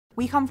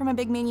We come from a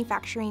big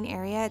manufacturing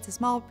area. It's a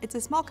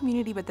small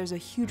community, but there's a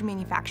huge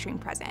manufacturing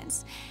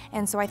presence.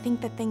 And so I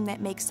think the thing that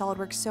makes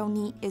SolidWorks so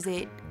neat is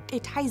it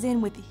ties in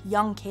with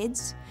young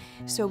kids,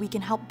 so we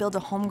can help build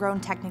a homegrown,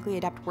 technically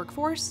adept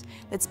workforce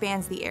that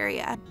spans the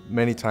area.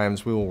 Many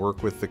times we will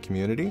work with the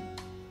community,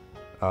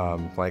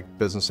 like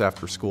business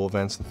after school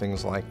events and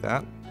things like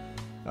that,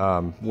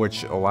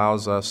 which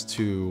allows us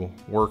to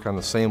work on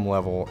the same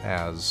level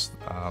as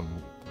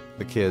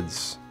the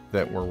kids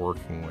that we're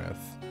working with,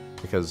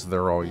 because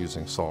they're all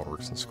using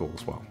SolidWorks in school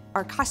as well.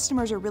 Our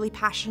customers are really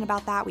passionate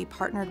about that. We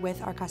partnered with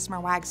our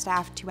customer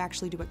Wagstaff to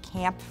actually do a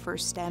camp for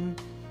STEM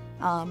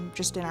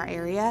just in our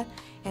area,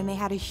 and they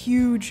had a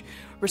huge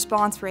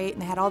response rate,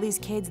 and they had all these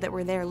kids that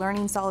were there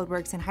learning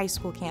SolidWorks in high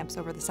school camps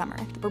over the summer.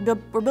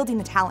 We're building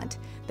the talent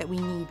that we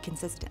need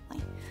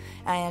consistently,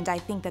 and I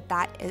think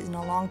that in the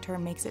long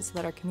term makes it so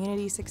that our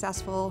community is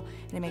successful,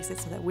 and it makes it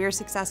so that we're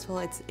successful.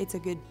 It's a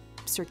good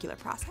circular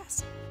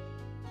process.